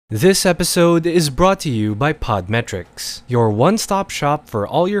This episode is brought to you by Podmetrics, your one-stop shop for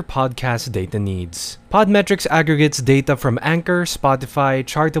all your podcast data needs. Podmetrics aggregates data from Anchor, Spotify,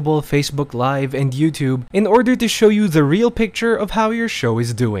 Chartable, Facebook Live, and YouTube in order to show you the real picture of how your show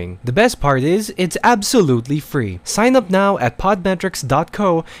is doing. The best part is, it's absolutely free. Sign up now at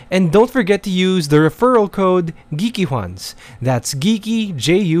podmetrics.co and don't forget to use the referral code GeekyJuans. That's Geeky,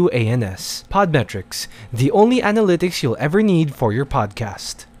 Juans. Podmetrics, the only analytics you'll ever need for your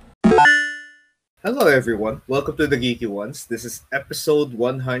podcast. Hello, everyone. Welcome to the Geeky Ones. This is episode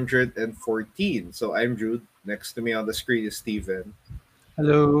 114. So I'm Jude. Next to me on the screen is Steven.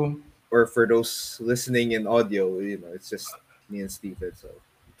 Hello. Or for those listening in audio, it's just me and Steven. So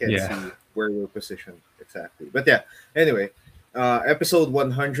you can't see where we're positioned exactly. But yeah, anyway, episode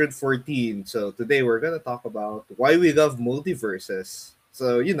 114. So today we're going to talk about why we love multiverses.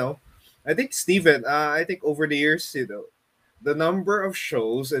 So, I think Steven, I think over the years, the number of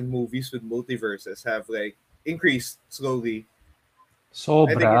shows and movies with multiverses have increased slowly.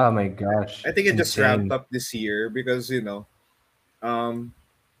 My gosh. I think it just insane. ramped up this year because two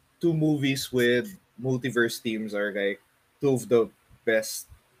movies with multiverse themes are two of the best,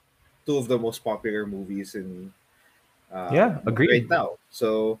 two of the most popular movies in Agreed. right now.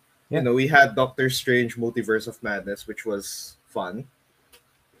 So we had Doctor Strange Multiverse of Madness, which was fun.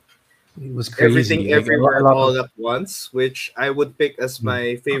 It was crazy. Everything Everywhere All at Once, which I would pick as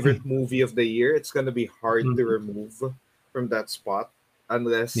my favorite movie of the year. It's gonna be hard to remove from that spot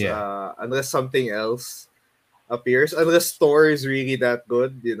unless something else appears. Unless Thor is really that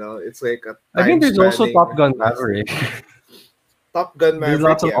good, it's like a I think there's also time-spanning Top Gun Maverick. Top Gun There's Maverick.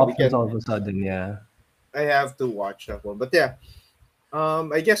 lots of options all of a sudden, I have to watch that one, but yeah.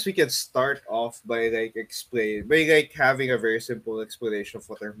 I guess we can start off by having a very simple explanation of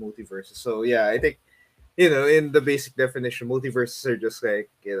what are multiverses. So yeah, I think in the basic definition, multiverses are just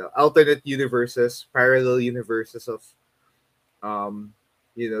alternate universes, parallel universes of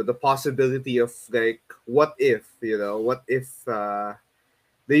the possibility of what if the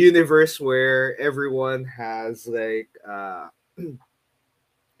universe where everyone has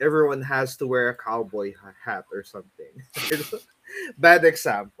everyone has to wear a cowboy hat or something. Bad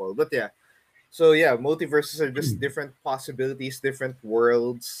example, but yeah. So yeah, multiverses are just different possibilities, different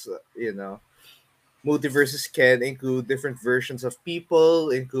worlds. Multiverses can include different versions of people,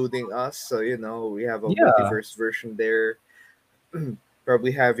 including us. So we have a multiverse version there.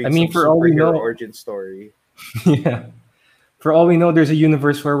 Probably having some for all we superhero know, origin story. yeah. For all we know, there's a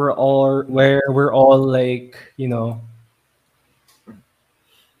universe where we're all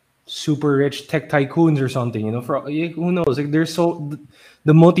super rich tech tycoons or something. For who knows?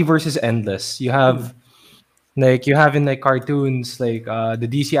 The multiverse is endless. You have in cartoons the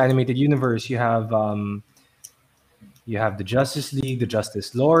DC animated universe. You have the Justice League, the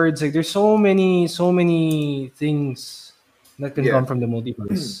Justice Lords. There's so many things that can come from the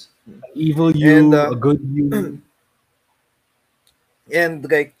multiverse. An evil you, a good you. And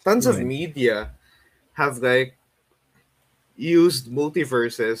tons of media have used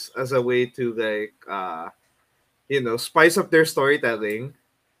multiverses as a way to spice up their storytelling.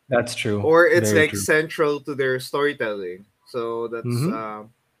 That's true. Or it's Very true. central to their storytelling. So that's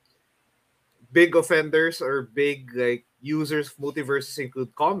big offenders or big users of multiverses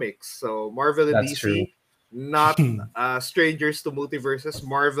include comics. So Marvel and That's DC, true. not strangers to multiverses.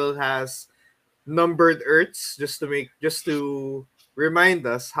 Marvel has numbered Earths just to remind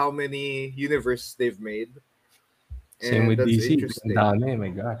us how many universes they've made. Same with DC. Dami, my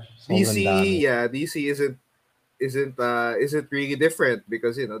gosh. DC isn't really different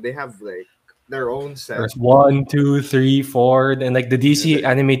because they have their own set. There's 1, 2, 3, 4, and the DC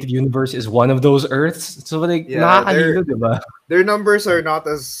animated universe is one of those Earths. So nakakalito, diba? Their numbers are not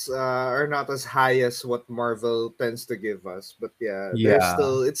as high as what Marvel tends to give us, but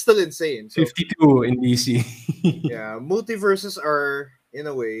it's still insane. So, 52 in DC. Multiverses are in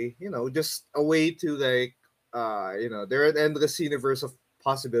a way, just a way to they're an endless universe of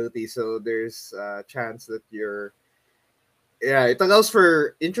possibilities. So there's a chance that it allows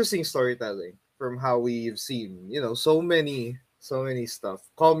for interesting storytelling from how we've seen, so many stuff.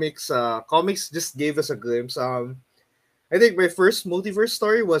 Comics just gave us a glimpse. I think my first multiverse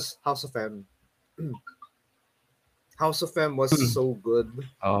story was House of M. House of M was so good.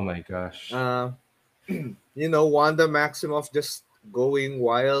 Oh my gosh. Wanda Maximoff just going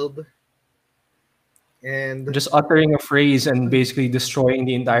wild and just uttering a phrase and basically destroying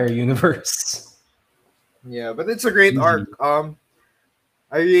the entire universe. Yeah, but it's a great arc. I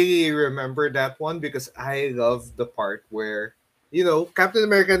really remember that one because I love the part where Captain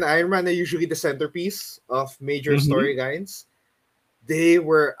America and Iron Man are usually the centerpiece of major storylines. they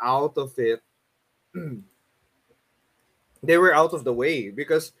were out of it. They were out of the way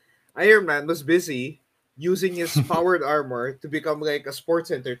because Iron Man was busy using his powered armor to become like a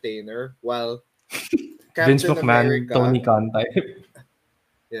sports entertainer, while Vince Captain McMahon, Tony America, Khan type.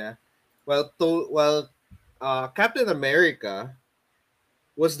 yeah, Captain America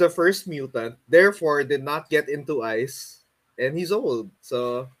was the first mutant, therefore did not get into ice, and he's old.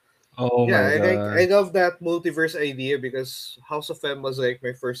 So Oh yeah, my I god. love that multiverse idea because House of M was like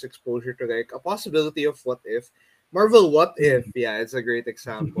my first exposure to like a possibility of what if. Marvel What If, Mm. yeah, it's a great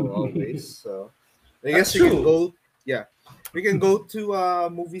example always. So I That's guess we can true. go, yeah, we can go to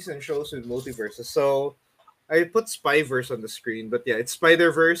movies and shows with multiverses. So I put Spyverse on the screen, but yeah, it's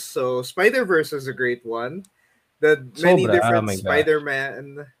Spider Verse. So Spider Verse is a great one. The many Sobra. Oh different my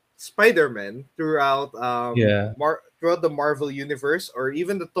gosh. Spider-Man throughout Yeah. throughout the Marvel universe, or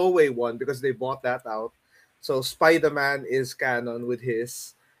even the Toei one because they bought that out. So Spider-Man is canon with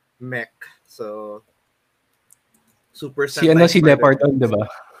his mech. So Super Si ano, Sentai si Spider-Man. Leopardon, di ba?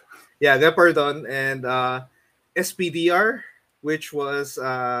 Yeah, Leopardon and SPDR, which was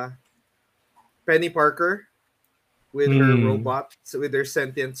Penny Parker with her Hmm. robot, so with her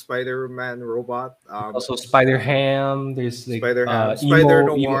sentient Spider-Man robot. Also Spider Ham. There's like Spider Ham, Spider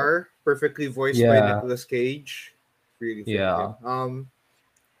emo. Noir, perfectly voiced by Yeah. Nicolas Cage. Really feel him. Yeah.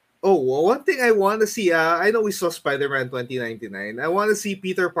 Oh, well, one thing I want to see. I know we saw Spider Man 2099. I want to see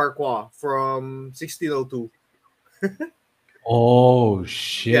Peter Parquois from 1602. Oh Yeah,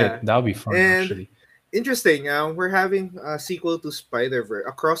 shit. That would be fun and actually. interesting. We're having a sequel to Spider Verse,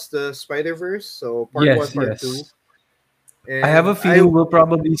 Across the Spider Verse. So part one, Yes, part two, yes. I have a and I feeling we'll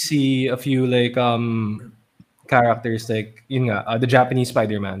probably see a few like characters like yun nga, the Japanese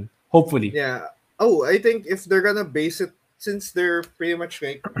Spider-Man. Hopefully. Yeah. Oh, I think if they're gonna base it, since they're pretty much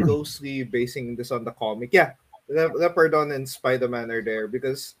like closely basing this on the comic, yeah, Leopardon and Spider Man are there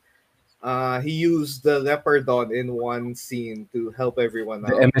because he used the Leopardon in one scene to help everyone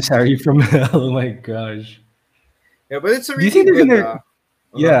The out. emissary from hell. Oh my gosh. Yeah, but it's a Do you really think they're good. gonna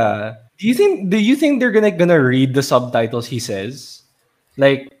Uh-huh. yeah. Do you think they're gonna read the subtitles he says?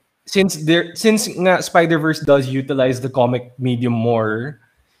 Like since nga Spider-Verse does utilize the comic medium more,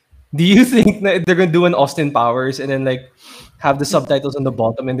 do you think that they're gonna do an Austin Powers and then like have the subtitles on the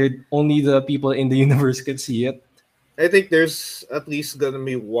bottom and they're only the people in the universe can see it? I think there's at least gonna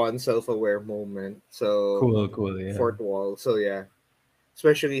be one self-aware moment. So Cool, cool, yeah. fourth wall. So yeah,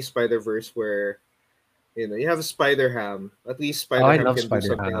 especially Spider Verse where you have a Spider Ham. At least Oh, Spider I Ham love can do Spider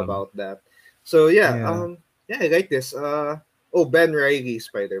something Ham. about that. So yeah, Yeah. yeah, I like this. Oh, Ben Reilly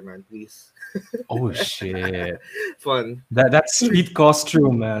Spider Man, please. Oh shit. Fun. That's street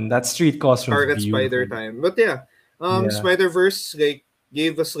costume, man. That street costume's Target Spider beautiful. time. But yeah, Yeah. Spider Verse like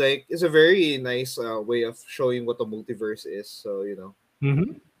gave us like is a very nice way of showing what a multiverse is. So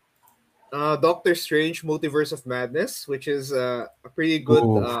Mm-hmm. Doctor Strange Multiverse of Madness, which is a pretty good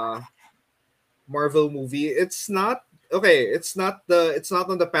Ooh. Marvel movie. It's not okay. It's not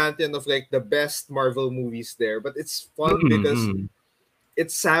on the pantheon of like the best Marvel movies there, but it's fun because Mm-hmm.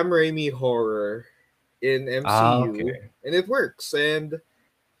 it's Sam Raimi horror in Ah, MCU, okay. and it works. And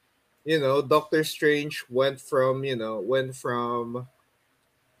Doctor Strange went from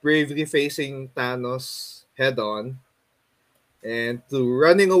bravely facing Thanos head on and to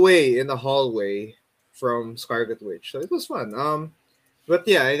running away in a hallway from Scarlet Witch. So it was fun. But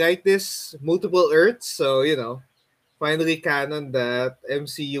yeah, I like this multiple Earths. So finally canon that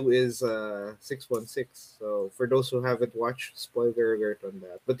MCU is 616. So for those who haven't watched, spoiler alert on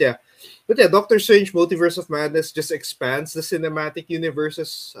that. But yeah, Doctor Strange Multiverse of Madness just expands the cinematic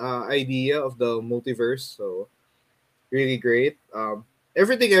universe's idea of the multiverse. So really great.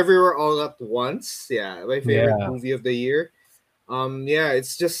 Everything Everywhere All at Once. Yeah, my favorite Yeah. movie of the year. Yeah,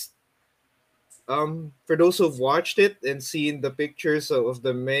 it's just for those who've watched it and seen the pictures of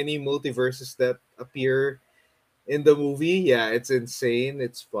the many multiverses that appear in the movie, yeah, it's insane.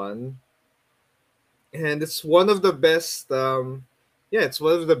 It's fun, and it's one of the best. Yeah, it's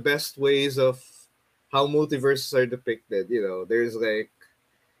one of the best ways of how multiverses are depicted. There's like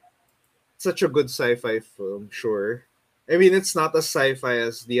such a good sci-fi film. Sure, I mean it's not as sci-fi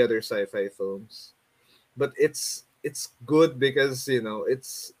as the other sci-fi films, but it's good because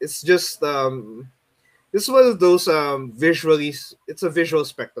it's just this is one of those visually. It's a visual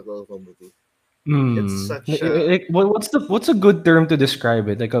spectacle of a movie. It's Hmm. such a What's a good term to describe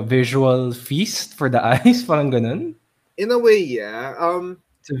it? Like a visual feast for the eyes, parang ganun? in a way, yeah.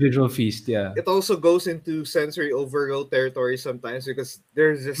 It's a visual feast, yeah. It also goes into sensory overload territory sometimes because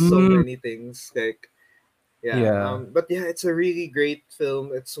there's just so Mm, many things like yeah. yeah. But yeah, it's a really great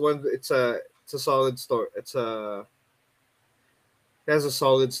film. It's a solid story. It has a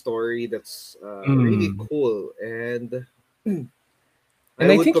solid story that's really Mm. cool, and I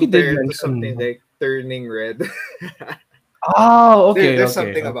And I would think you did compare it to something mention. like Turning Red. Oh, okay, There's okay,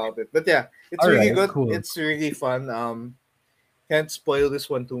 something okay. about it, but yeah, it's All really right, good. cool. It's really fun. Can't spoil this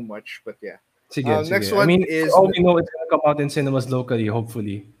one too much, but yeah. Sige, Next sige. I one mean, for is all we know, it's gonna come out in cinemas locally,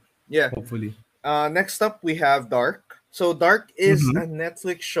 hopefully. yeah. Hopefully. Next up we have Dark. So Dark is Mm-hmm. a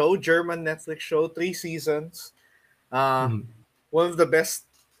Netflix show, German Netflix show, 3 seasons. Uh, Mm-hmm. One of the best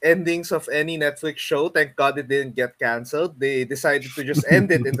endings of any Netflix show. Thank God it didn't get canceled. They decided to just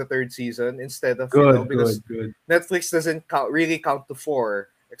end it in the third season instead of Good, because good, good. Netflix doesn't really count to four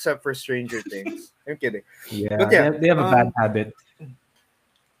except for Stranger Things. I'm kidding, but Yeah, yeah, they have a bad habit.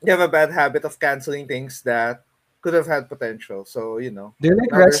 they have a bad habit of canceling things that could have had potential. So They're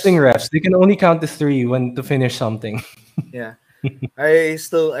like now wrestling there's refs. They can only count to three when to finish something. yeah. I'm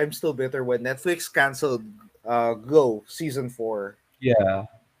still bitter when Netflix canceled Glow season 4 Yeah.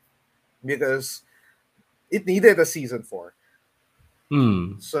 because it needed a season 4.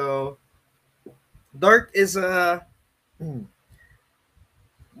 Hmm. So Dark is a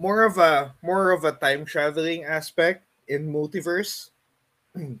more of a time traveling aspect in multiverse.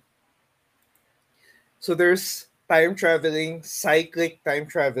 So there's time traveling, cyclic time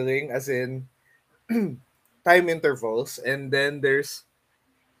traveling, as in time intervals, and then there's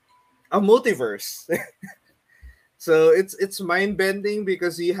a multiverse. So it's mind bending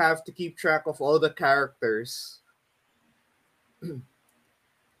because you have to keep track of all the characters,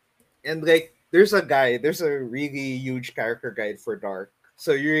 and like there's a really huge character guide for Dark.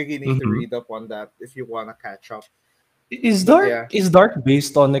 So you really need to Mm-hmm. read up on that if you want to catch up. Is But yeah, Dark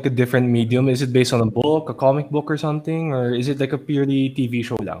based on like a different medium? Is it based on a book, a comic book, or something, or is it like a purely TV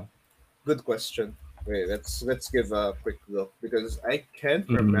show lang? good question. Wait, let's give a quick look because I can't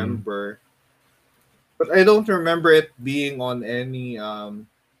Mm. remember, but I don't remember it being on any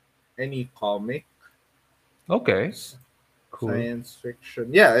comic. Okay. S- Cool. Science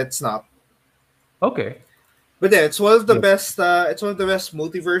fiction. Yeah, it's not. Okay. But yeah, it's one of the Yep. best. It's one of the best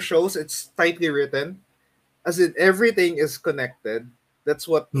multiverse shows. It's tightly written, as in everything is connected. That's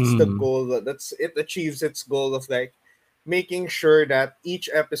the Mm. goal. That's it achieves its goal of like making sure that each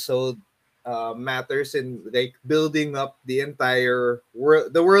episode matters in like building up the entire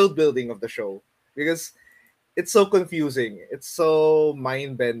world, the world building of the show, because it's so confusing. It's so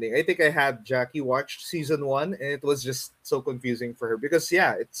mind bending. I think I had Jackie watch season 1, and it was just so confusing for her because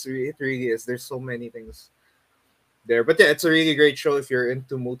yeah, it really is. There's so many things there, but yeah, it's a really great show if you're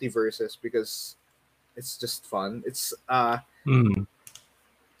into multiverses because it's just fun. It's Mm.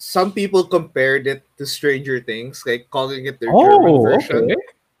 some people compared it to Stranger Things, like calling it their German Oh, okay. version.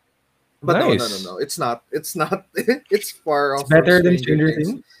 But no. Nice. It's not. It's not. It's far It's off from better than Stranger Stranger Things.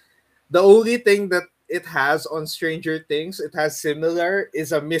 Things. The only thing that it has on Stranger Things, it has similar,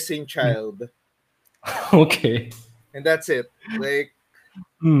 is a missing Mm. child, Okay. and that's it. Like,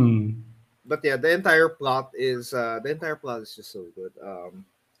 Hmm. but yeah, the entire plot is just so good.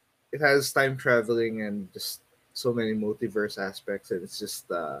 It has time traveling and just so many multiverse aspects, and it's just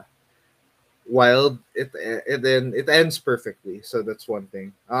wild. It then it ends perfectly, so that's one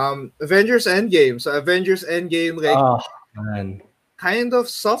thing. Avengers Endgame. So Avengers Endgame like Ah, man. kind of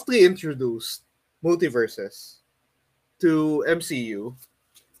softly introduced multiverses to MCU,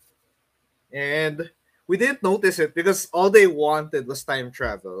 and we didn't notice it because all they wanted was time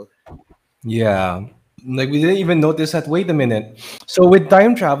travel. Yeah. Like we didn't even notice that. Wait a minute. So with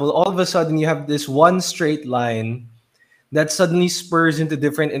time travel, all of a sudden you have this one straight line that suddenly spurs into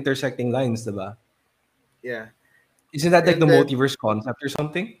different intersecting lines, diba? Yeah, Isn't that like the and then multiverse concept or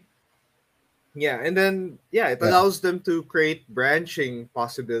something? yeah, it Yeah. allows them to create branching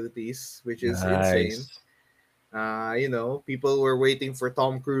possibilities, which is insane. Nice. People were waiting for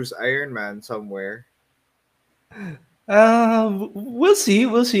Tom Cruise Iron Man somewhere. We'll see.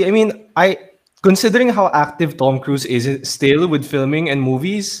 We'll see. I mean, considering how active Tom Cruise is still with filming and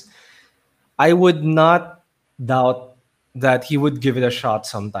movies, I would not doubt that he would give it a shot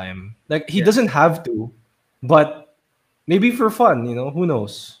sometime. Like he Yeah, doesn't have to, but maybe for fun, who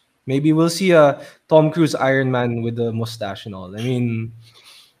knows? Maybe we'll see a Tom Cruise Iron Man with the mustache and all. I mean,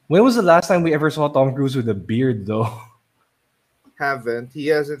 when was the last time we ever saw Tom Cruise with a beard though? haven't. He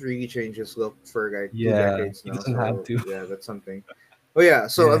hasn't really changed his look for like two Yeah, decades he now. doesn't have So to. yeah, that's something. Oh yeah,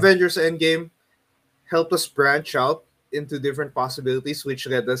 so Yeah. Avengers Endgame helped us branch out into different possibilities, which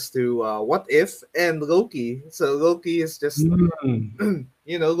led us to What If and Loki. So Loki is just, Mm.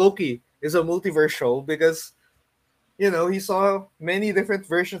 Loki is a multiverse show because he saw many different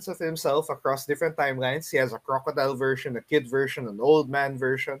versions of himself across different timelines. He has a crocodile version, a kid version, an old man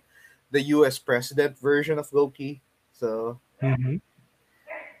version, the U.S. president version of Loki. So Mhm.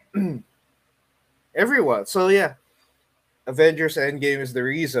 everyone. So yeah, Avengers Endgame is the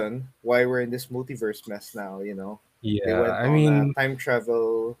reason why we're in this multiverse mess now. They Yeah, went I on a mean, time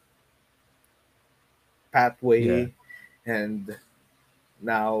travel yeah, pathway, and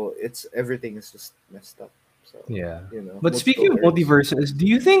now it's everything is just messed up. So yeah. But multiple speaking of Earths. multiverses, do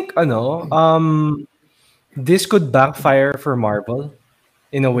you think this could backfire for Marvel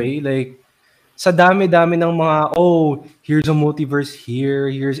in a Mhm. way? Like, sa dami-dami ng mga, oh, here's a multiverse here,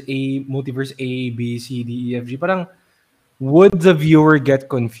 here's a multiverse A, B, C, D, E, F, G. Parang, would the viewer get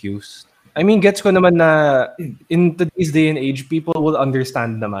confused? I mean, gets ko naman na in today's day and age, people will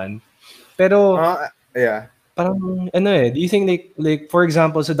understand naman. Pero, Yeah. parang, ano do you think like, for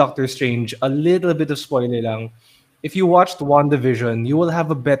example, sa Doctor Strange, a little bit of spoiler lang, if you watched WandaVision, you will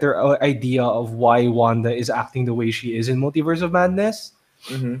have a better idea of why Wanda is acting the way she is in Multiverse of Madness.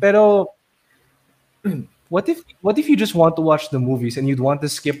 Hmm. Pero, what if you just want to watch the movies and you'd want to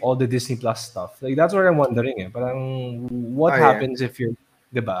skip all the Disney Plus stuff? Like that's what I'm wondering. Parang what Oh yeah. happens if you're,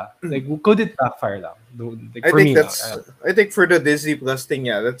 'di ba? Like could it backfire lang? Like I for think me lang. that's I think for the Disney Plus thing,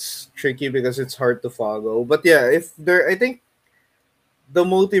 yeah, that's tricky because it's hard to follow. But yeah, if there I think the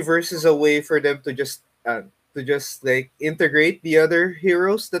multiverse is a way for them to just like integrate the other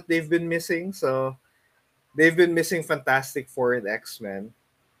heroes that they've been missing. So they've been missing Fantastic Four and X-Men.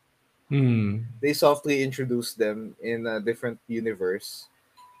 Hmm, They softly introduced them in a different universe.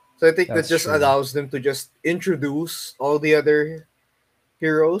 So I think that that's just true. allows them to just introduce all the other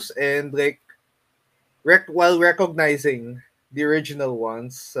heroes and like while recognizing the original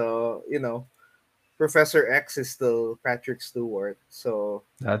ones. So, Professor X is still Patrick Stewart. So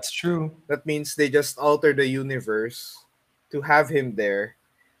That's true. that means they just alter the universe to have him there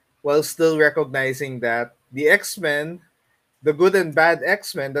while still recognizing that the X-Men, the good and bad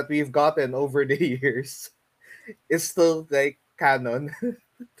X-Men that we've gotten over the years, is still like canon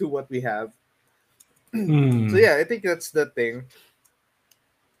to what we have. So Hmm. yeah, I think that's the thing.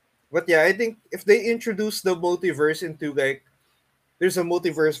 But yeah, I think if they introduce the multiverse into like there's a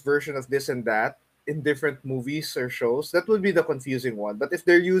multiverse version of this and that in different movies or shows, that would be the confusing one. But if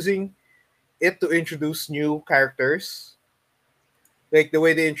they're using it to introduce new characters, like the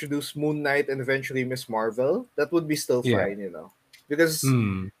way they introduced Moon Knight and eventually Miss Marvel, that would be still Yeah. fine. Because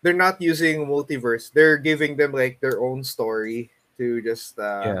Hmm. they're not using multiverse. They're giving them like their own story to just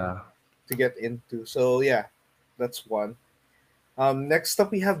Yeah. to get into. So yeah, that's one. Next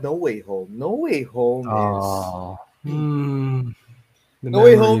up we have No Way Home. No Way Home is Oh. Hmm. The No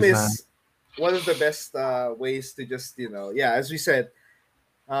Way Home memories, man. is one of the best ways to just yeah, as we said,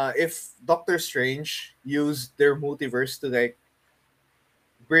 if Doctor Strange used their multiverse to like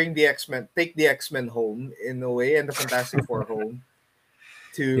bring the X-Men, take the X-Men home in a way, and the Fantastic Four home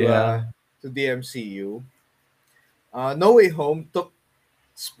to Yeah. the MCU. No Way Home took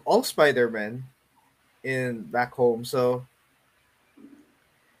all Spider-Man in back home, so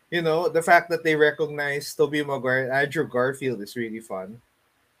the fact that they recognize Tobey Maguire and Andrew Garfield is really fun.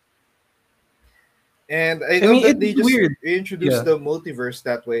 And I I love mean, that it's they just weird. reintroduced Yeah. the multiverse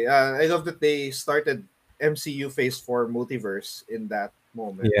that way. I love that they started MCU Phase 4 multiverse in that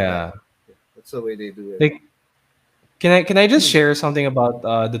moment. Yeah, Yeah. that's the way they do it. Like, can I just share something about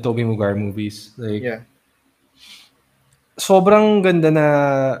the Tobey Maguire movies? Like, Yeah. sobrang ganda na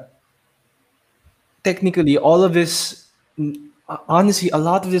technically all of this. Honestly, a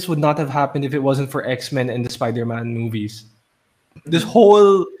lot of this would not have happened if it wasn't for X-Men and the Spider-Man movies. This Hmm.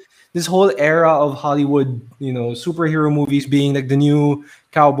 whole this whole era of Hollywood, superhero movies being like the new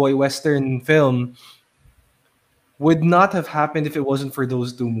cowboy western film would not have happened if it wasn't for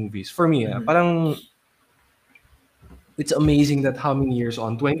those two movies. For me, Hmm. parang it's amazing that how many years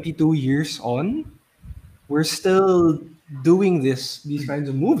on, 22 years on, we're still doing these kinds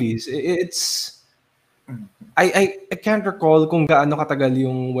of movies. It's I can't recall kung gaano katagal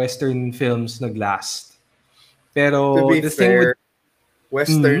yung western films naglast. To Pero be the thing with fair,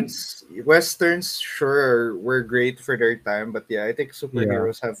 mm, westerns sure were great for their time, but yeah, I think yeah.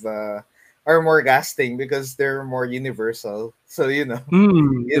 superheroes have are more gasting because they're more universal. So you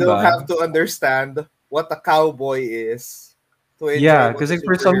 'Di don't ba? have to understand what a cowboy is to enjoy Yeah, what because a like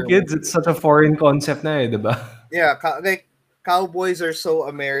for some superhero kids, movie it's is. such a foreign concept na 'di ba? Yeah, like cowboys are so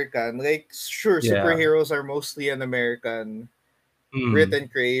American. Like sure, Yeah. superheroes are mostly an American Mm. written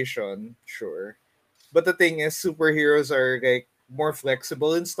creation, sure. But the thing is, superheroes are like more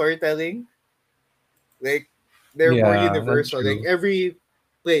flexible in storytelling. Like they're more Yeah, that's universal. Like true. every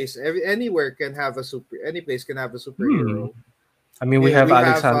place, any place can have a Hmm. superhero. I mean, We have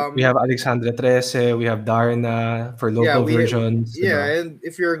We have Alexandra Trece, we have Darna for yeah, local versions, you know. and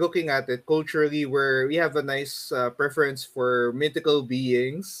if you're looking at it culturally, where we have a nice preference for mythical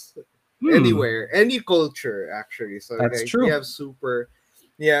beings Hmm, anywhere, any culture actually. So that's like true.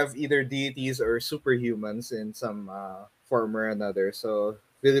 we have either deities or superhumans in some form or another. So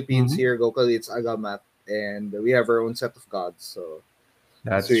Philippines Hmm. here locally, it's Agamat, and we have our own set of gods. So it's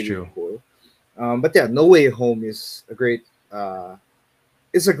That's really true. cool. But yeah, No Way Home is a great.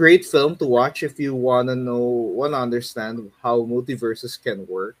 It's a great film to watch if you wanna understand how multiverses can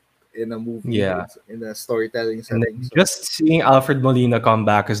work in a movie. Yeah. It's in a storytelling And setting. then So just seeing Alfred Molina come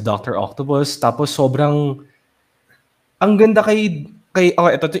back as Doctor Octopus, tapos sobrang ang ganda kay okay,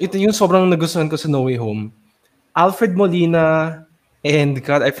 ito yung sobrang nagustuhan ko sa No Way Home. Alfred Molina and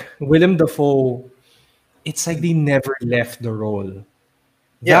Willem Dafoe, it's like they never left the role.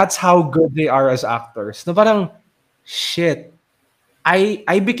 yeah, That's how good they are as actors. Na parang, shit,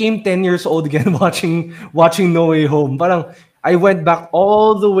 I became 10 years old again watching No Way Home. Parang I went back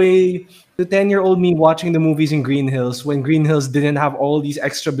all the way to 10-year-old me watching the movies in Green Hills when Green Hills didn't have all these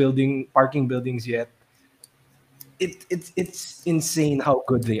extra parking buildings yet. It's insane how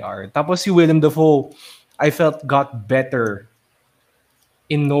good they are. Tapos si Willem Dafoe, I felt got better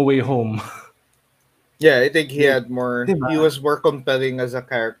in No Way Home. yeah. I think he Like, had more. He diba? was more compelling as a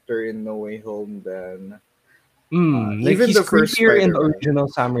character in No Way Home than Like even he's the first creepier in the Spider-Man. original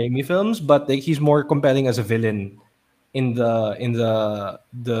Sam Raimi films, but like he's more compelling as a villain in the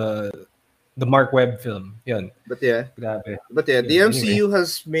Mark Webb film. Yun. But yeah, Grabe. the Yun. Anyway. MCU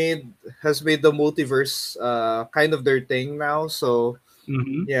has made the multiverse kind of their thing now. So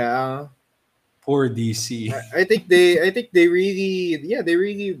Hmm. yeah, Poor DC. I think they really they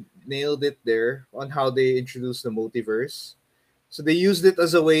really nailed it there on how they introduced the multiverse. So they used it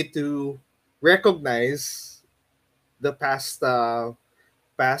as a way to recognize the past of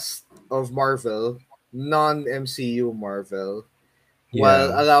Marvel, non MCU Marvel, while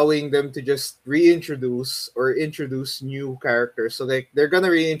Yeah. allowing them to just reintroduce or introduce new characters. So like they're gonna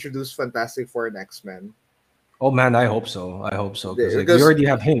reintroduce Fantastic Four and X Men. Oh man, I hope so. I hope so. Because like we Because already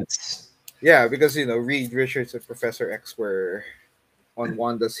have hints. yeah, because Reed Richards and Professor X were on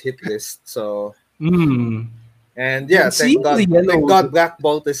Wanda's hit list. So Hmm. and Yeah, yeah, seeing the thank yellow. God Black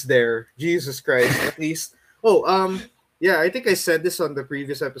Bolt is there. Jesus Christ, at least. Oh, yeah, I think I said this on the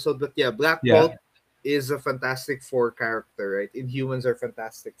previous episode, but yeah, Black Yeah. Bolt is a Fantastic Four character, right? Inhumans are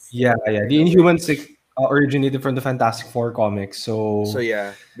Fantastic Yeah, Four yeah. in The a way. Inhumans like, originated from the Fantastic Four comics. So So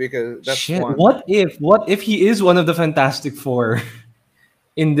yeah, because that's shit. one. What if he is one of the Fantastic Four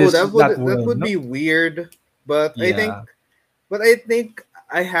in Oh, that that world? would No? be weird, but Yeah. I think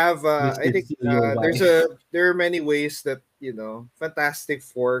I have I Mr. think Studio there are many ways that Fantastic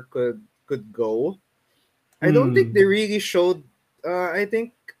Four could go. I don't think they Hmm. really showed. I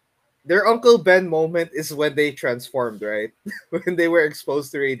think their Uncle Ben moment is when they transformed, right? When they were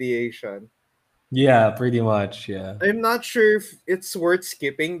exposed to radiation. Yeah, pretty much. Yeah. I'm not sure if it's worth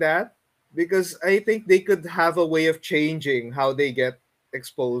skipping that because I think they could have a way of changing how they get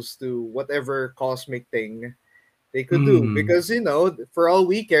exposed to whatever cosmic thing they could do. Hmm. Because for all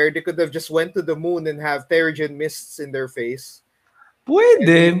we care, they could have just went to the moon and have Terrigen mists in their face and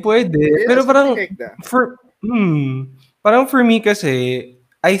Pwede, pwede. yeah, Pero something parang like that. for parang for me kasi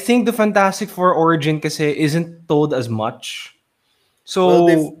I think the Fantastic Four origin kasi isn't told as much. Well,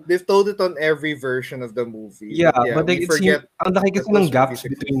 So, they've told it on every version of the movie, yeah, but yeah, but we like it seems forget ang laki that kasi ng those gaps movies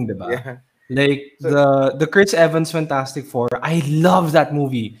exist. between, 'di ba? Yeah. Like So the Chris Evans Fantastic Four, I love that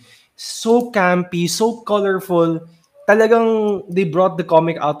movie. So campy, so colorful. Talagang they brought the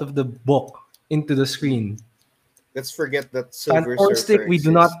comic out of the book into the screen. let's forget that Fat Silver Four Surfer Stick, we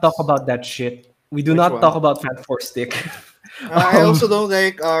do not talk exists. about that shit. We do Which not talk one? about Fat Four Stick. I also um, don't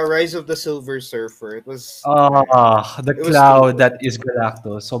like Rise of the Silver Surfer. the It was too cloud that is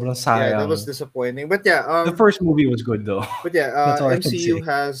Galactus. Sobrang yeah, that was sayang. disappointing. But yeah, The first movie was good though. That's all I can MCU say.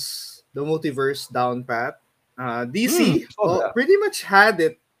 has the multiverse down pat. DC Sobra. pretty much had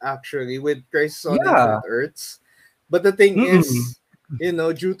it actually with Crisis on Yeah. Infinite Earths. But the thing Mm-mm. is,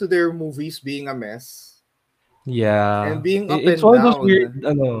 due to their movies being a mess and Yeah. being up It's and one of those weird,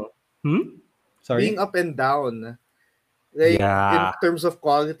 down, ano, being Sorry? up and down, like in Yeah. terms of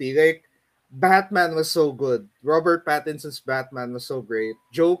quality, like Batman was so good. Robert Pattinson's Batman was so great.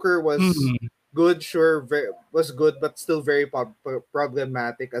 Joker was Mm. good, sure, was good, but still very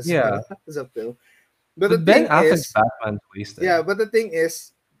problematic as Yeah. well as a film. But the But Ben thing Affleck's is, Batman's wasted.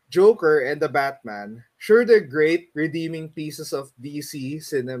 Joker and the Batman, sure, they're great redeeming pieces of DC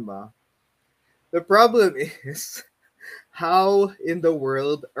cinema. The problem is, how in the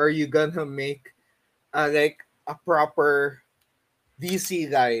world are you gonna make like a proper DC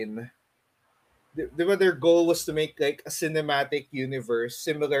line. Their goal was to make like a cinematic universe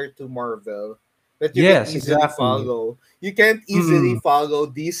similar to Marvel that you can Yes, easily exactly. follow. You can't easily Mm. follow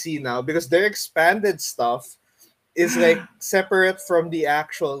DC now because their expanded stuff is like separate from the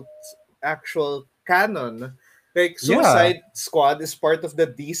actual canon. Like Yeah. Suicide Squad is part of the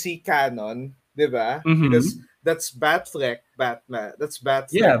DC canon, diba? Because Mm-hmm. that's Batfleck Batman. That's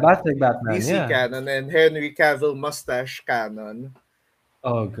Yeah, Batfleck Batman, Batman. DC Yeah. canon and Henry Cavill mustache canon.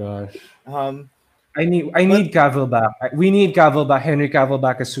 Oh gosh. Um, I but need Cavill back. We need Cavill back. Henry Cavill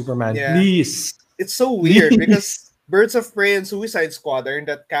back as Superman, yeah, please, it's so weird because please. Birds of Prey and Suicide Squad are in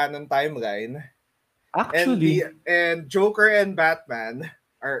that canon timeline, and Actually, the Joker and Batman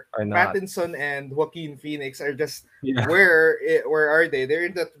are or not. Pattinson and Joaquin Phoenix are just Yeah. where are they? They're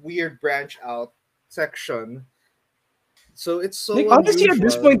in that weird branch out section, so it's Like so honestly, at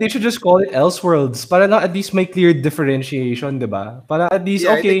this unusual. point, they should just call it Elseworlds para na at least make clear differentiation, diba? Para at least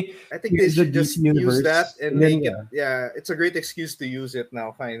Yeah, okay, I think they here's the should DC just use that universe, and and then make it. yeah, Yeah, it's a great excuse to use it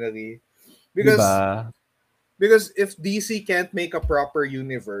now finally, because diba? if DC can't make a proper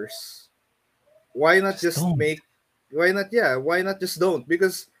universe, why not Just just don't. make why not just don't,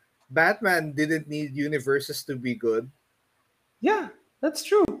 because Batman didn't need universes to be good, Yeah, that's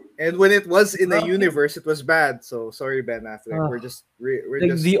true. and when it was in a Okay. universe it was bad. So sorry, Ben Affleck, Uh, we're like just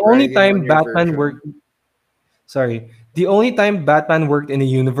the only ragging on time your Batman version. worked Sorry. The only time Batman worked in a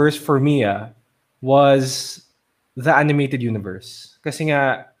universe for me was the animated universe. Kasi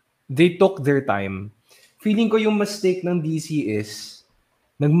nga, they took their time. Feeling ko yung mistake ng DC is,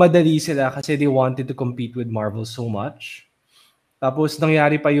 nagmadali sila kasi they wanted to compete with Marvel so much. Tapos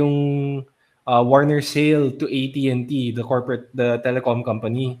nangyari pa yung Warner sale to AT&T, the telecom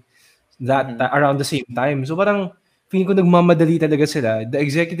company, Mm-hmm. around the same time. So parang feeling ko nagmamadali talaga sila. The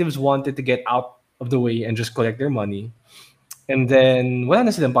executives wanted to get out of the way and just collect their money. And then wala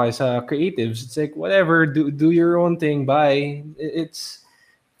na silang pake sa creatives. It's like whatever, do your own thing. Bye. It's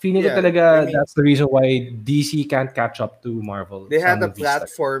feeling ko Yeah, I talaga mean, that's the reason why DC can't catch up to Marvel they sa had a movies talaga.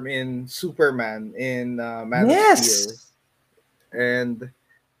 platform in Superman in Man of Steel, Yes. and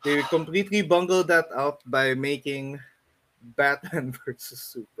they completely bungled that out by making Batman versus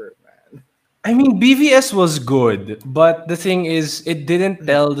Superman. I mean BVS was good, but the thing is it didn't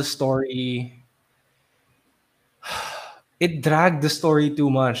tell the story. It dragged the story too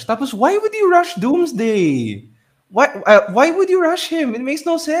much. Tapos why would you rush Doomsday? Why would you rush him? It makes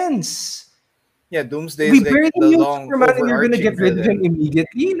no sense. Yeah, Doomsday We is like barely the knew long Superman and you're gonna overarching get rid of him villain.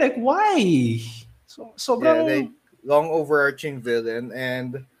 immediately? Like, why? So, Yeah, like sobrang... long overarching villain,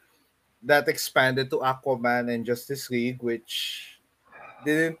 and that expanded to Aquaman and Justice League, which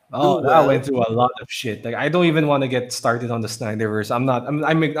didn't do Oh, that well. went through a lot of shit. Like, I don't even want to get started on the Snyderverse. I'm not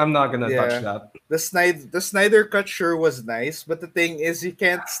gonna touch Yeah. that. The Snyder cut sure was nice, but the thing is you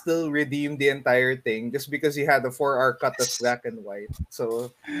can't still redeem the entire thing just because you had a 4 hour cut that's Yes. black and white.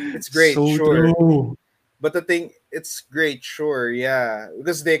 So it's great, So sure. true. But the thing it's great, sure, yeah.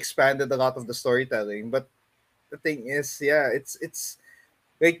 Because they expanded a lot of the storytelling. But the thing is, yeah, it's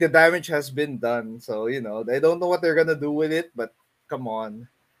like the damage has been done. So, they don't know what they're gonna do with it, but come on.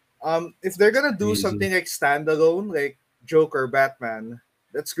 If they're gonna do Crazy. something like standalone, like Joker, Batman,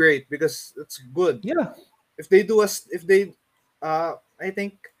 that's great because it's good. Yeah. If they I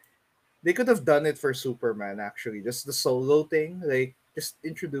think they could have done it for Superman, actually, just the solo thing, like just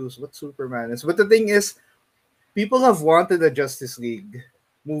introduce what Superman is. But the thing is, people have wanted a Justice League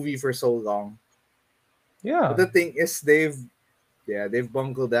movie for so long. But Yeah. the thing is, they've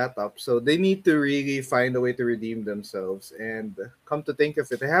bungled that up. So they need to really find a way to redeem themselves. And come to think of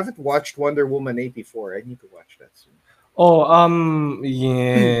it, I haven't watched Wonder Woman 84. I need to watch that Oh,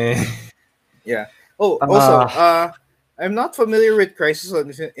 yeah. Yeah. Oh, also, Uh, I'm not familiar with Crisis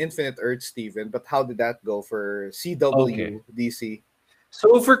on Infinite Earth, Steven, but how did that go for okay. CW DC?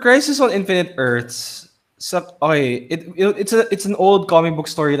 So for Crisis on Infinite Earths, okay, it's an old comic book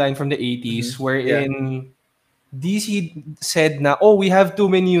storyline from the Mm-hmm. 80s Yeah. wherein DC said na, oh, we have too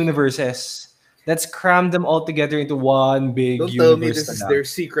many universes. Let's cram them all together into one big Don't tell me universe this na is lang. their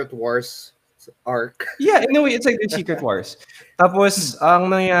Secret Wars arc. Yeah, in a way, it's like the Secret Wars. Tapos, ang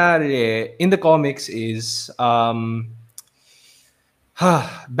nangyari in the comics is,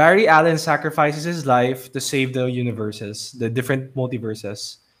 Barry Allen sacrifices his life to save the universes, the different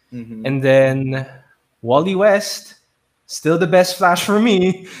multiverses. Mm-hmm. And then Wally West, still the best Flash for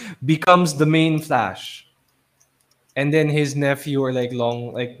me, becomes the main Flash. And then his nephew or like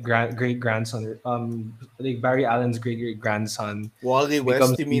great grandson, like Barry Allen's great grandson Wally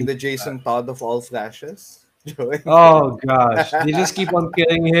becomes West, you the mean new the Jason Flash. Todd of all Flashes? Joking. Oh gosh, they just keep on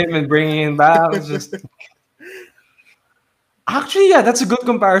killing him and bringing him back. It's just Actually, yeah, that's a good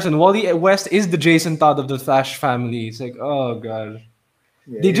comparison. Wally West is the Jason Todd of the Flash family. It's like, oh god.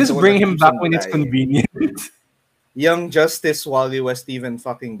 Yeah, They he's the just one bring that him keeps back on when it's dying. convenient. Young Justice Wally West even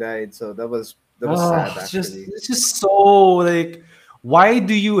fucking died, so that was Oh, sad actually. it's just so like, why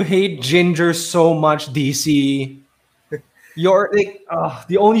do you hate Ginger so much, DC? You're like,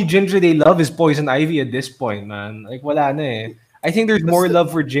 the only Ginger they love is Poison Ivy at this point, man. Like, wala na eh. I think there's But more st-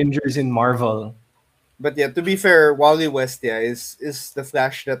 love for Gingers in Marvel. but yeah, to be fair, Wally West, yeah, is the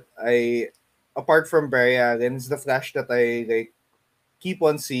Flash that I, apart from Barry Allen, is the Flash that I like keep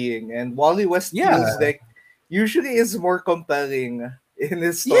on seeing. And Wally West feels Yeah. like usually is more compelling in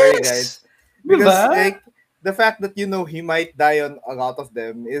his storylines Yes. because Diba? like the fact that he might die on a lot of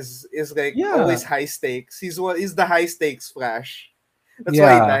them is like always Yeah. high stakes. He's the high stakes Flash. That's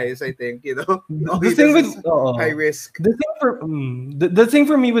why he Yeah. dies. I think all The he thing does with is high risk. the thing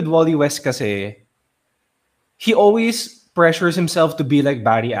for me with Wally West kasi, he always pressures himself to be like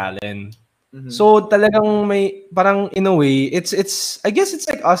Barry Allen. Mm-hmm. So talagang may parang in a way it's I guess it's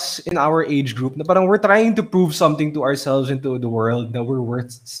like us in our age group na parang we're trying to prove something to ourselves and to the world that we're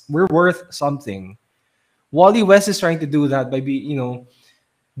worth something. Wally West is trying to do that by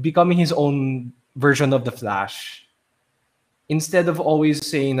becoming his own version of the Flash. Instead of always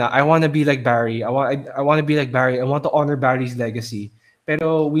saying that I want to be like Barry, I want to be like Barry, I want to honor Barry's legacy.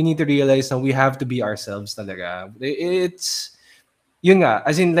 Pero we need to realize that we have to be ourselves talaga. It's yun nga,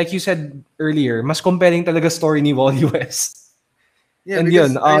 as in like you said earlier, mas compelling talaga story ni Wally West. Yeah, And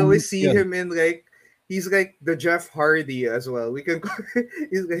because yun, I always see yun. him in like he's like the Jeff Hardy as well. We can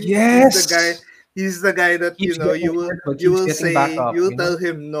he's the guy. Yes! He's the guy that Keeps getting you will hurt but keeps getting back up, you will tell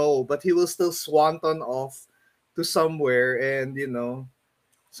him no, but he will still swanton off to somewhere and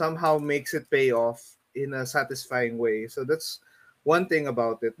somehow makes it pay off in a satisfying way. So that's one thing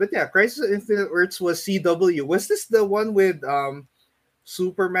about it. But yeah, Crisis on Infinite Earths was CW. Was this the one with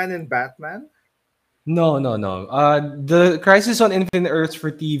Superman and Batman? No, no, no. The Crisis on Infinite Earths for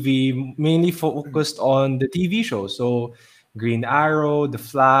TV mainly Mhm. focused on the TV show. So, Green Arrow, The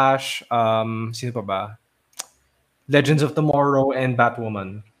Flash, sino pa ba? Legends of Tomorrow, and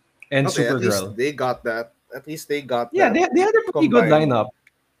Batwoman, and Okay, at Supergirl. least they got that. At least they got Yeah, that they had a pretty good combined. lineup.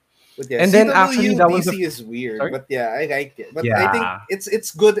 But yeah, And then actually CW that was the DC is weird, sorry. but yeah, I like it. But I think Yeah,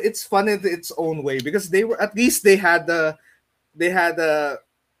 it's good. It's fun in its own way because they were at least they had a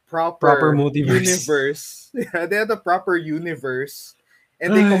proper proper multiverse. universe. Yeah, they had a proper universe,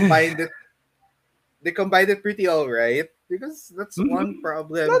 and they combined it. They combined it pretty all right because that's one Mhm.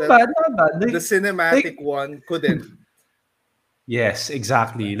 problem Not that bad, not bad. the cinematic Like one couldn't. yes,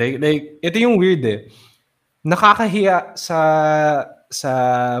 exactly. Like ito yung weird eh. Nakakahiya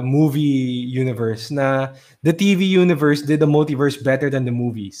sa movie universe na the TV universe did the multiverse better than the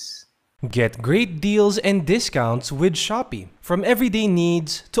movies. Get great deals and discounts with Shopee. From everyday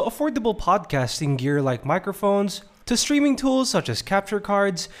needs to affordable podcasting gear like microphones to streaming tools such as capture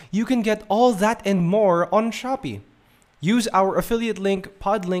cards, you can get all that and more on Shopee. Use our affiliate link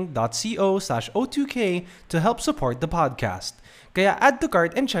podlink.co/o2k to help support the podcast. Kaya add to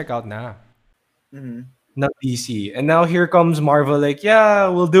cart and check out na. Mhm. Not DC. And now here comes Marvel like, yeah,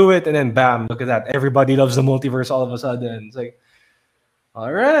 we'll do it. And then bam, look at that. Everybody loves the multiverse all of a sudden. It's like,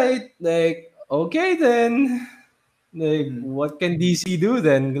 all right, like, okay then. Like, Mhm. what can DC do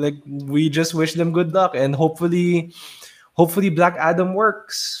then? Like, we just wish them good luck and hopefully Black Adam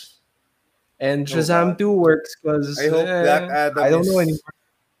works and Oh Shazam God, 2 works I because hope Black I Adam don't know anymore.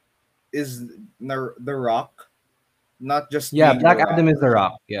 is the Rock, not just Yeah, being the Black Adam Rock. is the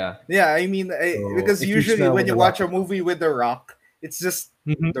Rock. Yeah. Yeah, I mean, So because if you usually smell when what you the Rock watch is a movie with The Rock, it's just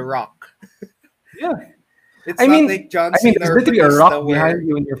The Mhm. Rock. Yeah. It's I not like mean, John I mean, Cena there's or literally a rock Batista behind where,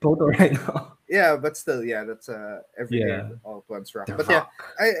 you in your photo right now. yeah, but still, yeah, that's everyday Yeah. all plants rock. The But yeah,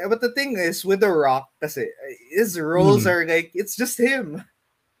 Rock. but the thing is with The Rock, kasi his roles Mhm. are like it's just him.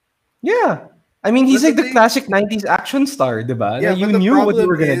 Yeah. I mean, he's But the like the thing, classic 90s action star, diba? Na yeah, but you the knew what you problem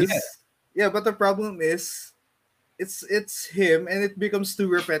were gonna get. is, yeah, but the problem is it's him and it becomes too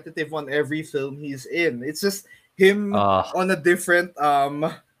repetitive on every film he's in. It's just him Uh, on a different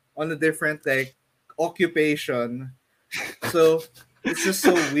like occupation. So it's just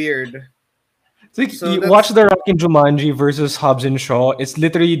so weird. it's like So you watch that's The Rock in Jumanji versus Hobbs and Shaw. It's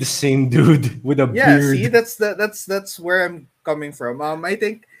literally the same dude with a yeah, see beard. that's where I'm coming from. I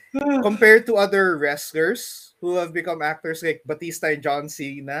think compared to other wrestlers who have become actors like Batista and John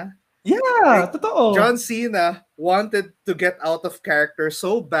Cena, Yeah, like totoo. John Cena wanted to get out of character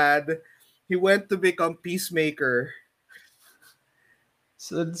so bad, he went to become Peacemaker.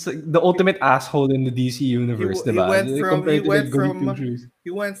 So it's like the ultimate asshole in the DC universe, He diba? went Like, from he compared to went like Goody from Two Shoes.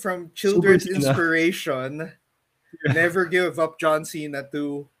 he went from Super children's Cena. inspiration Never give up John Cena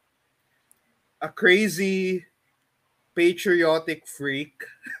to a crazy patriotic freak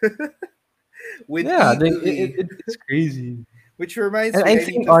with Yeah, Italy. it's crazy. Which reminds And me, I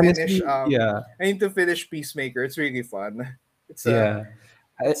think honestly, yeah, I need to finish Peacemaker. It's really fun. It's a yeah.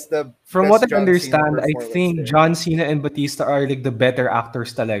 I, it's the from what best I John Cena understand, I performance think there. John Cena and Batista are like the better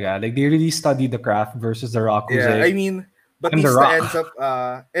actors talaga. Like they really study the craft versus The Rock, who's Yeah, I like, mean I'm The Rock.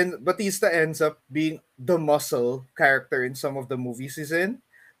 Batista ends up being the muscle character in some of the movies he's in,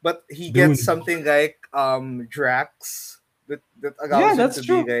 but he gets Dune. something like Drax that Yeah, allows him that's to be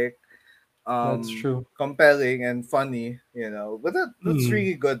true. like That's true. compelling and funny, But that's Hmm.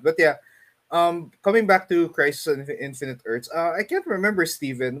 really good. But yeah, coming back to Crisis on Infinite Earths, I can't remember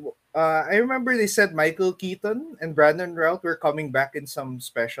Steven. I remember they said Michael Keaton and Brandon Routh were coming back in some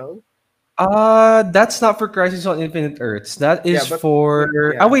special. That's not for Crisis on Infinite Earths. That Yeah, is for.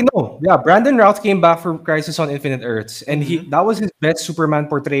 Oh yeah. wait, no. Yeah, Brandon Routh came back for Crisis on Infinite Earths, and Mm-hmm. he that was his best Superman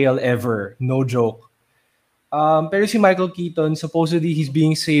portrayal ever. No joke. Pero si Michael Keaton, supposedly he's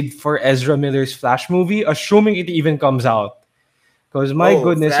being saved for Ezra Miller's Flash movie, assuming it even comes out. Because my Oh,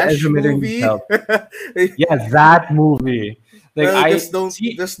 goodness, Flash Ezra Miller needs movie. help. Yeah, that movie. Like Well, I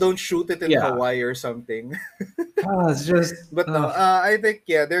see. just don't shoot it in Yeah, Hawaii or something. it's just But no, I think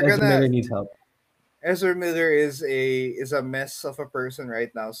yeah, they're Ezra gonna Miller needs help. Ezra Miller is a mess of a person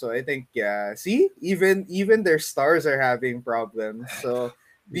right now. So I think yeah. See, even their stars are having problems. So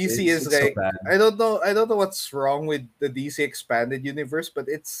DC is It's so like bad. I don't know what's wrong with the DC expanded universe, but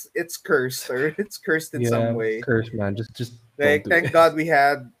it's cursed or it's cursed in some Yeah, it's way. cursed, man. Just don't Like do thank it. God we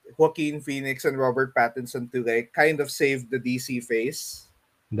had Joaquin Phoenix and Robert Pattinson to like kind of save the DC face,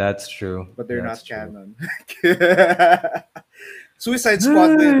 That's true. but they're That's not true. canon. Suicide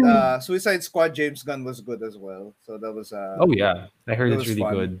Squad James Gunn was good as well. So Oh yeah, I heard that it's was really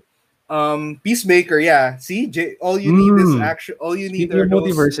fun. good. Peacemaker, yeah. See, Mm. all you need Speaking are of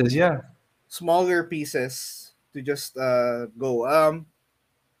those multiverses, yeah, smaller pieces to just go.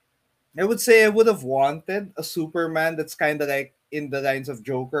 I would say I would have wanted a Superman that's kind of like in the lines of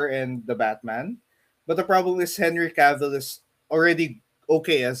Joker and the Batman. But the problem is Henry Cavill is already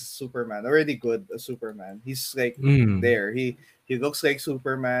okay as Superman, already good as Superman. He's like mm. there. He looks like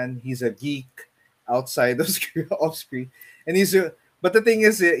Superman. He's a geek outside of screen, off screen, and but the thing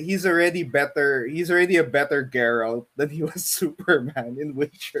is, he's already better. He's already a better Geralt than he was Superman in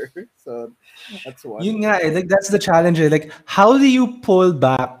Witcher. So that's one. Yun nga eh, like that's the challenge eh. Like, how do you pull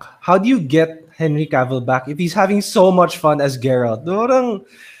back? How do you get Henry Cavill back if he's having so much fun as Geralt? Parang,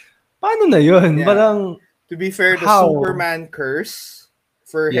 paano na yun? Yeah. Parang, To be fair, the how? Superman curse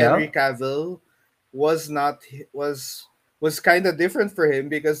for Yeah. Henry Cavill was not was kind of different for him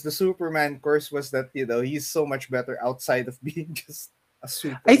because the Superman curse was that he's so much better outside of being just a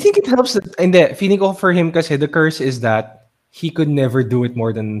I think Superman. it helps that, hindi, feeling ko for him kasi the curse is that he could never do it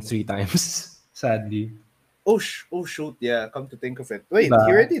more than 3 times. Sadly. Oh shoot, yeah. Come to think of it, wait, Diba?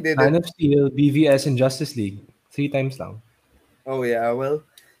 he already did Man it. of Steel, BVS, and Justice League. 3 times lang. Oh yeah, well,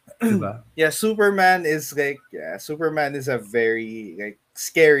 Diba? yeah. Superman is a very like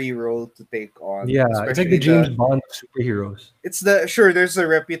scary role to take on, Yeah, it's like the especially James Bond of superheroes. it's the sure there's a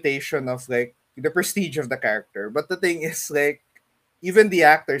reputation of like the prestige of the character, but the thing is like even the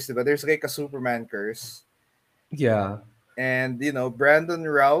actors, but there's like a Superman curse, Yeah. and Brandon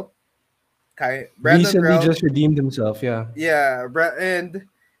Recently Routh, just redeemed himself, yeah. yeah, and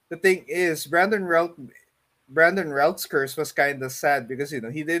the thing is Brandon Routh's curse was kind of sad because he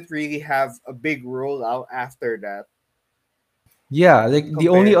didn't really have a big role out after that Yeah, like the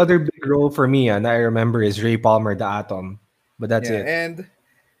only compared, other big role for me and I remember is Ray Palmer, the Atom. But that's yeah, it. and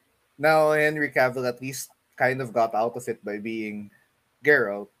now Henry Cavill at least kind of got out of it by being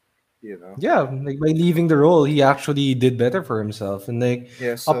Geralt, you know. Yeah, like by leaving the role, he actually did better for himself. And like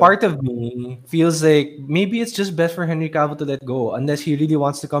Yeah, a so part of me feels like maybe it's just best for Henry Cavill to let go unless he really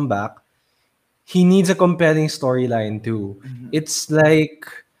wants to come back. He needs a compelling storyline too. mhm. It's like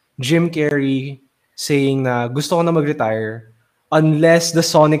Jim Carrey saying na gusto ko na mag-retire unless the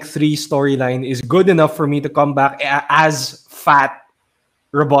Sonic 3 storyline is good enough for me to come back as Fat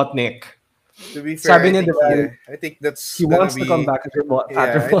Robotnik. To be fair, Sabi niya, di ba, I think that's he gonna wants to come be, back as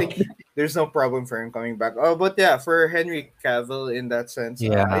Fat yeah, I think Robotnik. there's no problem for him coming back. Oh, but yeah, for Henry Cavill in that sense,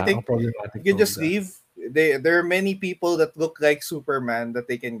 Yeah, I ang think problematic you can just talaga. leave. There are many people that look like Superman that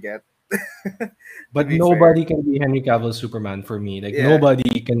they can get. To But be fair, nobody can be Henry Cavill's Superman for me. Like yeah,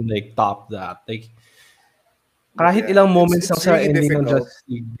 nobody can like top that. Like but kahit yeah, ilang moments lang it's sa really ending ng difficult. Justice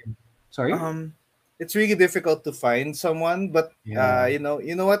League. Sorry? Um, it's really difficult to find someone. But Yeah. you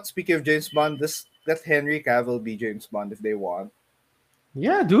know what? Speaking of James Bond, this let Henry Cavill be James Bond if they want.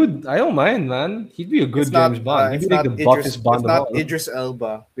 Yeah, dude, I don't mind, man. He'd be a good James Bond. He'd be like the buffest It's Bond of not all. Idris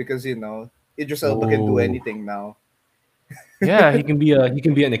Elba because Idris Elba can do Oh, anything now. yeah, he can be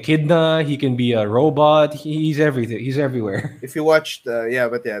an echidna. He can be a robot. He's everything. He's everywhere. If you watched, yeah,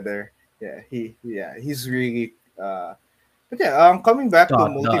 but yeah, there, he's really. But yeah, coming back to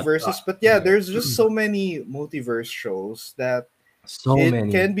Dot dot dot. multiverses, but yeah, Okay. there's just so many multiverse shows that So it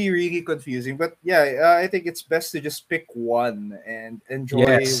many. can be really confusing. But yeah, I think it's best to just pick one and enjoy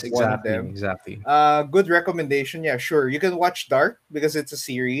Yes, one of exactly, them. exactly. Good recommendation. Yeah, sure. You can watch Dark because it's a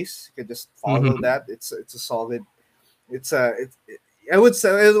series. You can just follow Mm-hmm. that. It's a solid. It's a it's. I would say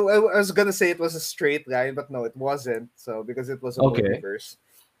I was gonna say it was a straight line, but no, it wasn't. So because it was a Okay. multiverse,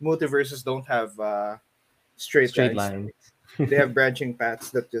 multiverses don't have straight Straight lines. line. They have branching paths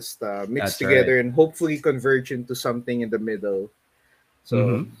that just mix That's right. together and hopefully converge into something in the middle. So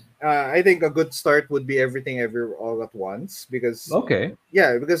Mm-hmm. I think a good start would be everything ever all at once because Okay.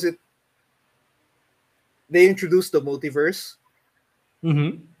 yeah, because it they introduced the multiverse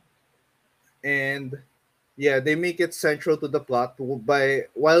Mm-hmm. and yeah, they make it central to the plot by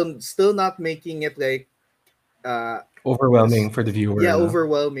while still not making it like uh Overwhelming as for the viewer, yeah, no?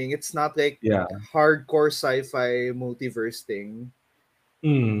 overwhelming. It's not like Yeah. hardcore sci-fi multiverse thing.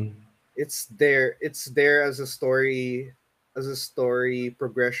 Mm. It's there as a story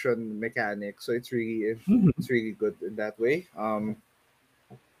progression mechanic. So Mhm. it's really good in that way.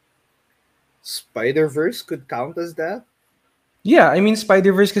 Spider-Verse could count as that. Yeah, I mean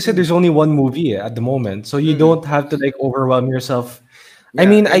Spider-Verse kasi Mm, there's only one movie at the moment. So you mm, don't have to like overwhelm yourself. I yeah,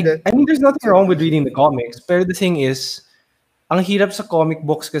 mean, and then I mean there's nothing it's an wrong with easy reading the thing. comics, but the thing is, ang hirap sa comic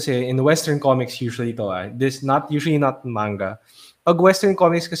books kasi in Western comics usually to this not usually not manga. Pag Western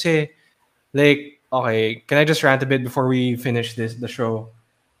comics kasi like okay, can I just rant a bit before we finish the show?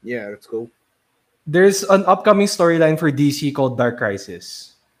 Yeah, let's go. There's an upcoming storyline for DC called Dark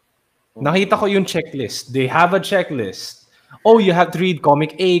Crisis. Oh Nakita no. ko yung checklist. They have a checklist. Oh, you have to read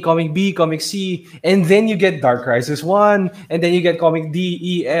comic A, comic B, comic C, and then you get Dark Crisis 1, and then you get comic D,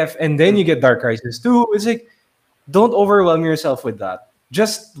 E, F, and then you Mm. get Dark Crisis 2. It's like, don't overwhelm yourself with that.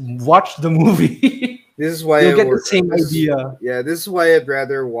 Just watch the movie. This is why You'll I get the wor- same idea. this is why I'd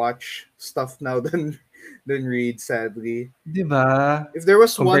rather watch stuff now than read. Sadly, Diba? if there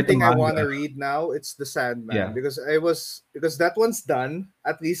was one Compared to thing I want manga. to read now, it's the Sandman Yeah. because because that one's done.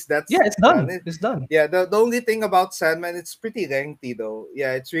 At least Yeah, that's it's done. done. It's done. Yeah, the only thing about Sandman, it's pretty lengthy though.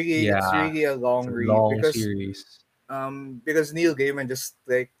 Yeah, it's Yeah. really a It's long a read long series. because Neil Gaiman just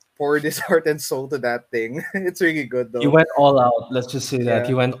like poured his heart and soul to that thing. It's really good He though. went all out. Let's just say that. Yeah,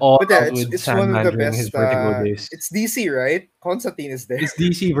 He went all but yeah, out with it's one of Sandman the during his best. Vertigo days. It's DC, right? Constantine is there. It's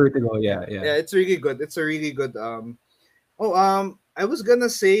DC Vertigo, yeah, yeah. Yeah, it's really good. It's a really good. Oh, I was gonna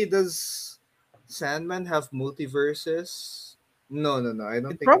say, does Sandman have multiverses? No, no, no. I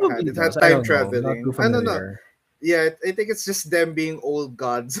don't It think it had. probably It had does. I time don't know. I'm not too traveling. I don't know. familiar. Yeah, I think it's just them being old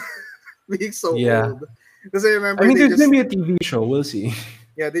gods, being so Yeah. old. Because I I remember mean, they there's gonna just be a TV show. We'll see.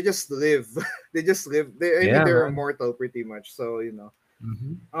 yeah they just live. They just live. I mean Yeah, they're man. immortal pretty much. So you know.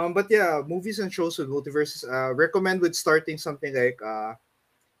 Hmm. But yeah, movies and shows with multiverses. Recommend with starting something like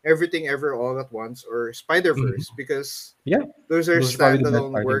Everything Ever All at Once or Spider Hmm. Verse because Yeah, those are those are probably the best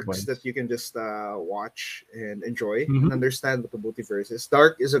standalone starting works that points. you can just watch and enjoy and Hmm. understand what the multiverse is.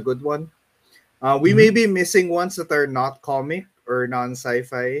 Dark is a good one. We may Hmm. be missing ones that are not comic or non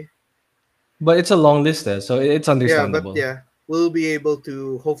sci-fi. But it's a long list, so it's Yeah, but understandable. yeah, we'll be able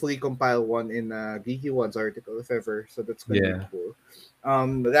to hopefully compile one in Geeky One's article if ever. So that's gonna be Yeah. cool.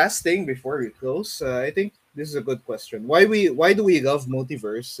 The last thing before we close, I think this is a good question. Why do we love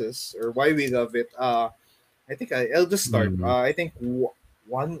multiverses or why we love it? I think I'll just start. Mm. I think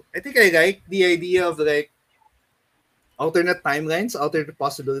one. I think I like the idea of like alternate timelines, alternate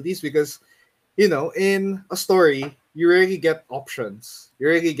possibilities because in a story you rarely get options. You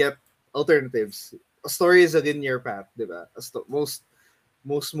rarely get alternatives. A story is a linear path, diba?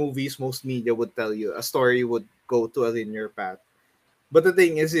 Most movies, most media would tell you a story would go to a linear path. But the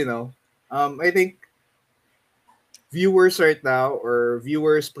thing is, I think viewers right now or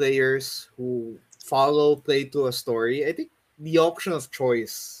viewers, players who play to a story, I think the option of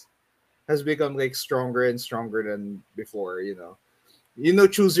choice has become like stronger and stronger than before.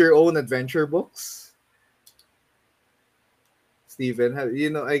 Choose your own adventure books. Steven,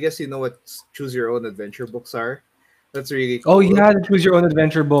 I guess you know what choose your own adventure books are. That's really Oh cool. yeah, the choose your own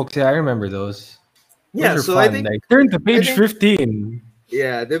adventure books. Yeah, I remember those. Those Yeah, are so I fun. think Like turn to I page think 15.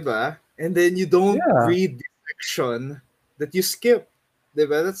 yeah, diba? And then you don't Yeah. read the section that you skip.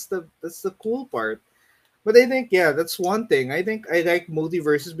 Diba? That's the cool part. But I think yeah, that's one thing. I think I like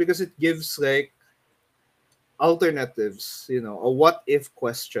multiverses because it gives like alternatives, a what if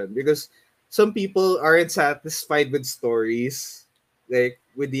question, because some people aren't satisfied with stories like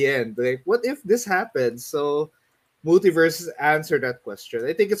with the end. Like, what if this happens? So multiverses answer that question.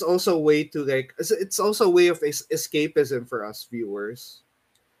 I think it's also a way to like it's also a way of escapism for us viewers,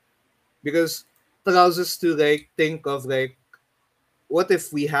 because it allows us to like think of like, what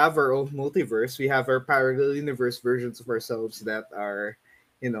if we have our own multiverse? We have our parallel universe versions of ourselves that are,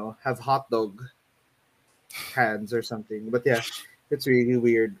 have hot dog hands or something. But yeah, it's really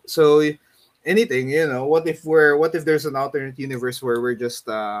weird. So anything, what if there's an alternate universe where we're just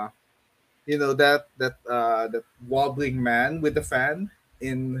that wobbling man with the fan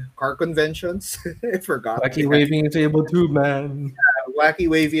in car conventions. I forgot. Wacky Yeah. waving table tube, man. Wacky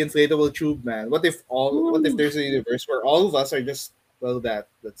wavy inflatable tube man. What if Woo. there's a universe where all of us are just, well,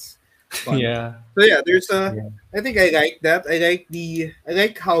 that's fun. Yeah, So yeah, there's a yeah, I think I like that. I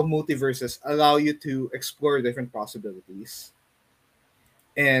like how multiverses allow you to explore different possibilities.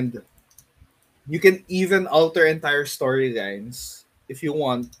 And you can even alter entire storylines if you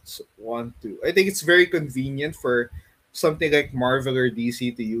want to. I think it's very convenient for something like Marvel or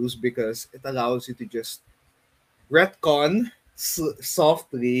DC to use, because it allows you to just retcon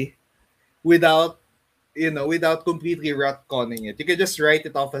softly without without completely retconning it. You can just write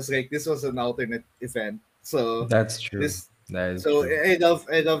it off as like this was an alternate event. So that's true. this That is so true. I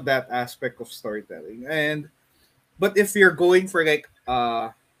love that aspect of storytelling. And but if you're going for like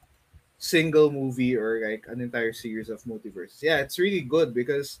single movie or like an entire series of multiverse, yeah, it's really good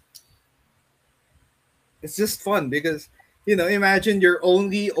because it's just fun, because imagine your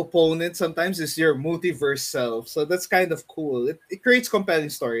only opponent sometimes is your multiverse self. So that's kind of cool. It creates compelling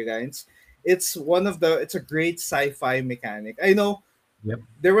storylines. It's a great sci-fi mechanic. I know Yep.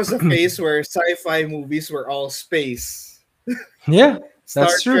 there was a phase where sci-fi movies were all space. Yeah, Star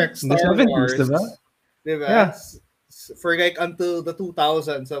that's true. Trek, In the Star 70s, Wars, diba? diba? Yeah. For like until the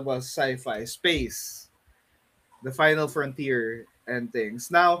 2000s, it was sci-fi, space, the final frontier and things.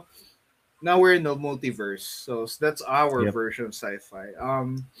 Now we're in the multiverse, so that's our Yep. version of sci-fi.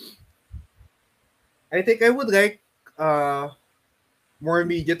 I think I would like more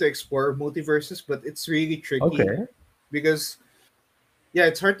media to explore multiverses, but it's really tricky Okay. because yeah,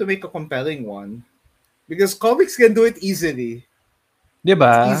 it's hard to make a compelling one because comics can do it easily.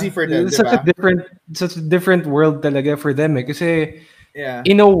 It's easy Diba? for them, It's such a diba? different world talaga for them eh. Kasi Yeah,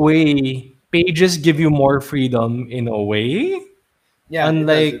 in a way, pages give you more freedom in a way. yeah,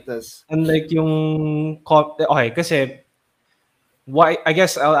 it does, it Unlike does. okay, kasi why I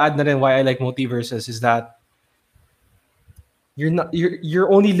guess I'll add na rin why I like multiverses is that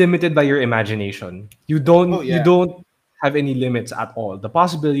you're only limited by your imagination. Oh You yeah, don't have any limits at all. The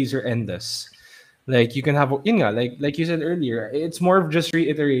possibilities are endless. Like you can have yun nga, like you said earlier, it's more of just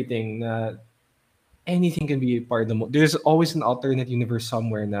reiterating na anything can be a part of there's always an alternate universe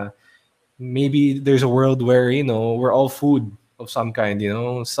somewhere na maybe there's a world where we're all food of some kind,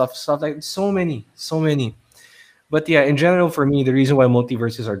 stuff like so many. But yeah, in general, for me, the reason why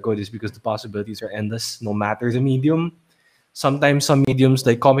multiverses are good is because the possibilities are endless, no matter the medium. Sometimes some mediums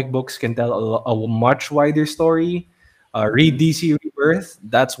like comic books can tell a much wider story. Read mm-hmm. DC Rebirth,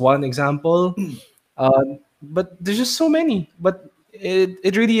 that's one example. But there's just so many. But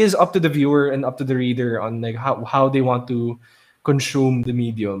it really is up to the viewer and up to the reader on like how they want to consume the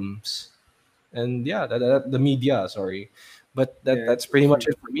mediums. And yeah, the media, sorry. But Yeah, that's pretty it's much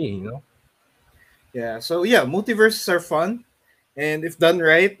really it for me. yeah. So yeah, multiverses are fun, and if done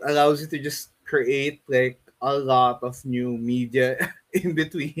right, allows you to just create like a lot of new media in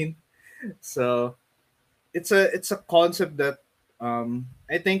between. So it's a concept that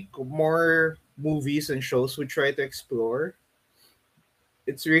I think more movies and shows would try to explore.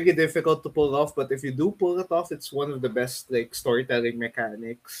 It's really difficult to pull off, but if you do pull it off, it's one of the best like storytelling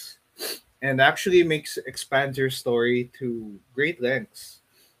mechanics, and actually makes expands your story to great lengths.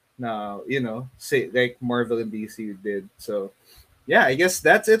 Now, say like Marvel and DC did. So yeah, I guess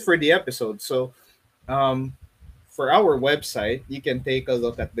that's it for the episode. So um, for our website, you can take a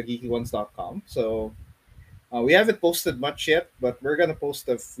look at thegeekyones.com. So we haven't posted much yet, but we're gonna post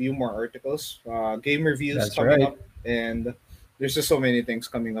a few more articles, game reviews That's coming right. up, and there's just so many things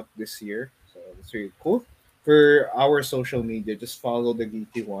coming up this year. So it's really cool. For our social media, just follow the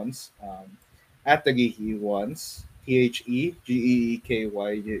Geeky Ones at the Geeky Ones.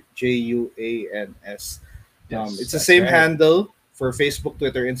 TheGeekyJuans. Yes, It's the that's same right. handle for Facebook,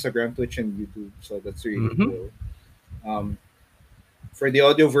 Twitter, Instagram, Twitch, and YouTube. So that's really Mm-hmm. cool. Um, for the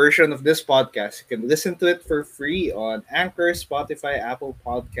audio version of this podcast, you can listen to it for free on Anchor, Spotify, Apple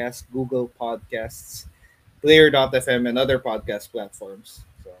Podcasts, Google Podcasts, Player.fm, and other podcast platforms.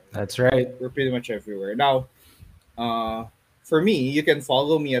 So That's right. we're pretty much everywhere. Now, For me, you can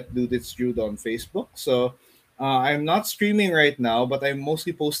follow me at Dude It's Jude on Facebook. So I'm not streaming right now, but I'm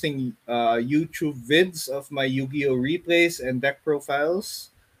mostly posting YouTube vids of my Yu-Gi-Oh replays and deck profiles.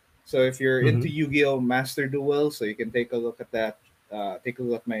 So if you're into Mhm. Yu-Gi-Oh Master Duel, so you can take a look at that. Take a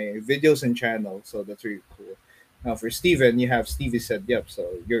look at my videos and channel. So that's really cool. Now for Steven, you have Stevie said yep. So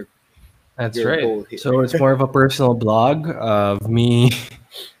That's your right. goal here. So it's more of a personal blog of me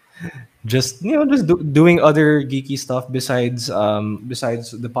just doing other geeky stuff besides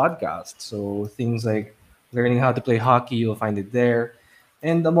the podcast. So things like learning how to play hockey, you'll find it there,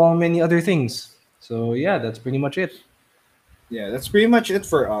 and among many other things. So yeah, that's pretty much it. Yeah, that's pretty much it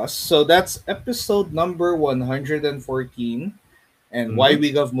for us. So that's episode number 114 and why Hmm.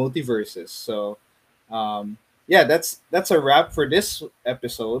 we love multiverses. So yeah, that's a wrap for this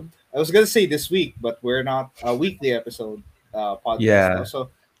episode. I was gonna say this week, but we're not a weekly episode podcast now. Yeah. So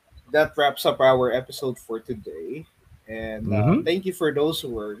that wraps up our episode for today. And Hmm. thank you for those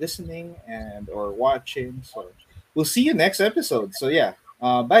who are listening and or watching. So we'll see you next episode. So yeah,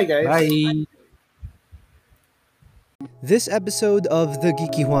 bye guys. Bye. This episode of The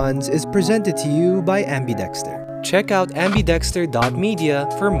Geeky Ones is presented to you by Ambidexter. Check out ambidexter.media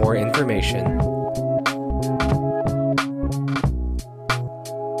for more information.